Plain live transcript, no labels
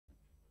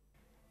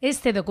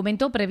Este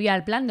documento, previo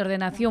al Plan de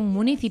Ordenación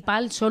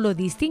Municipal, solo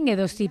distingue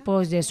dos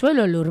tipos de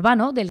suelo: el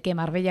urbano, del que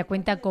Marbella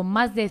cuenta con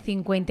más de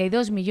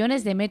 52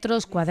 millones de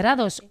metros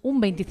cuadrados,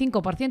 un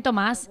 25%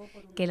 más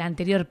que el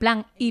anterior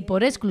plan, y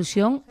por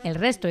exclusión el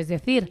resto, es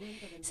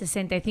decir,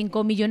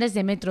 65 millones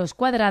de metros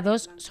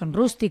cuadrados, son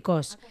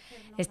rústicos.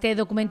 Este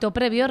documento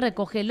previo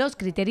recoge los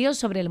criterios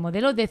sobre el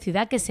modelo de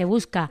ciudad que se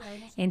busca.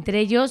 Entre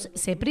ellos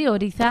se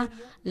prioriza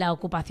la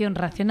ocupación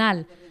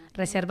racional,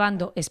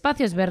 reservando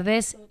espacios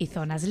verdes y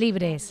zonas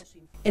libres.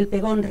 El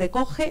Pgou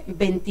recoge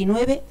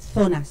 29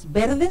 zonas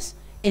verdes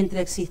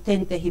entre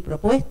existentes y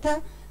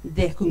propuestas,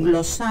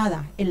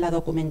 desglosadas en la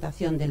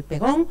documentación del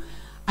Pgou.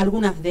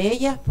 Algunas de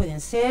ellas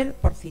pueden ser,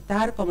 por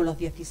citar, como los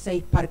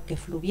 16 parques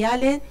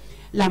fluviales,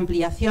 la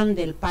ampliación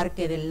del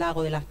Parque del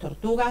Lago de las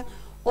Tortugas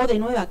o de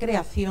nueva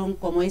creación,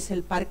 como es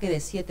el Parque de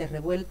Siete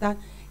Revueltas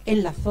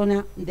en la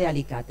zona de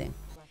Alicante.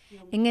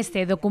 En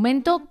este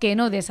documento, que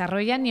no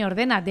desarrolla ni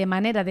ordena de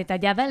manera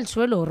detallada el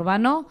suelo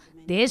urbano,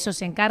 de eso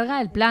se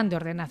encarga el Plan de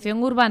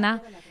Ordenación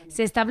Urbana,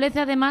 se establece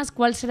además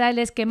cuál será el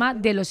esquema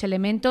de los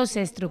elementos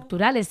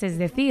estructurales, es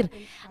decir,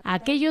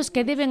 aquellos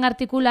que deben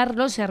articular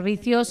los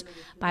servicios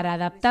para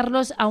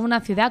adaptarlos a una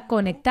ciudad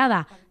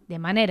conectada de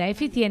manera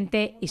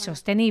eficiente y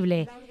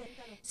sostenible.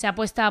 Se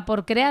apuesta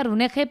por crear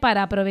un eje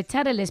para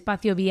aprovechar el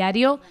espacio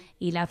viario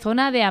y la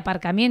zona de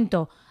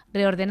aparcamiento,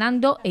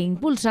 reordenando e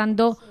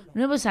impulsando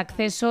nuevos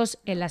accesos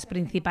en las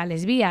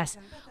principales vías,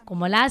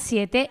 como la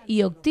A7,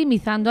 y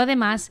optimizando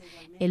además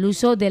el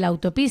uso de la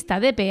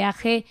autopista de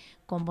peaje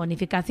con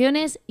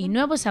bonificaciones y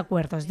nuevos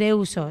acuerdos de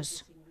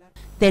usos.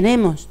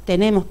 Tenemos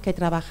que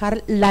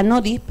trabajar la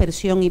no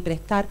dispersión y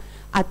prestar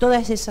a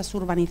todas esas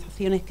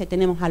urbanizaciones que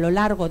tenemos a lo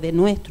largo de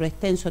nuestro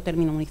extenso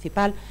término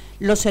municipal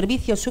los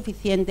servicios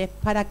suficientes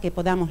para que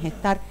podamos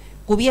estar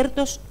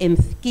cubiertos en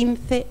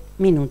 15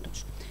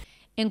 minutos.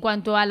 En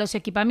cuanto a los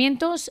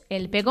equipamientos,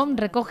 el PGOM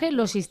recoge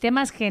los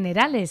sistemas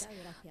generales,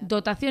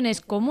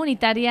 dotaciones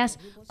comunitarias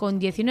con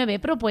 19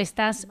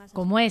 propuestas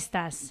como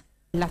estas.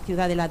 La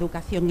ciudad de la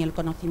educación y el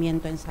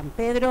conocimiento en San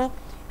Pedro,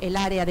 el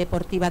área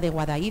deportiva de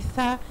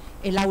Guadaiza,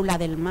 el aula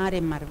del mar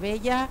en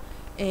Marbella,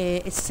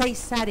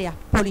 6 áreas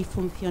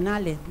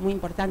polifuncionales muy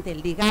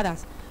importantes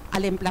ligadas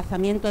al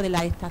emplazamiento de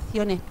las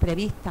estaciones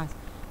previstas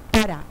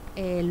para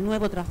el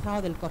nuevo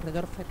trazado del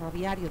corredor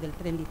ferroviario del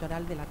tren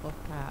litoral de la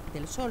Costa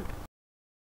del Sol.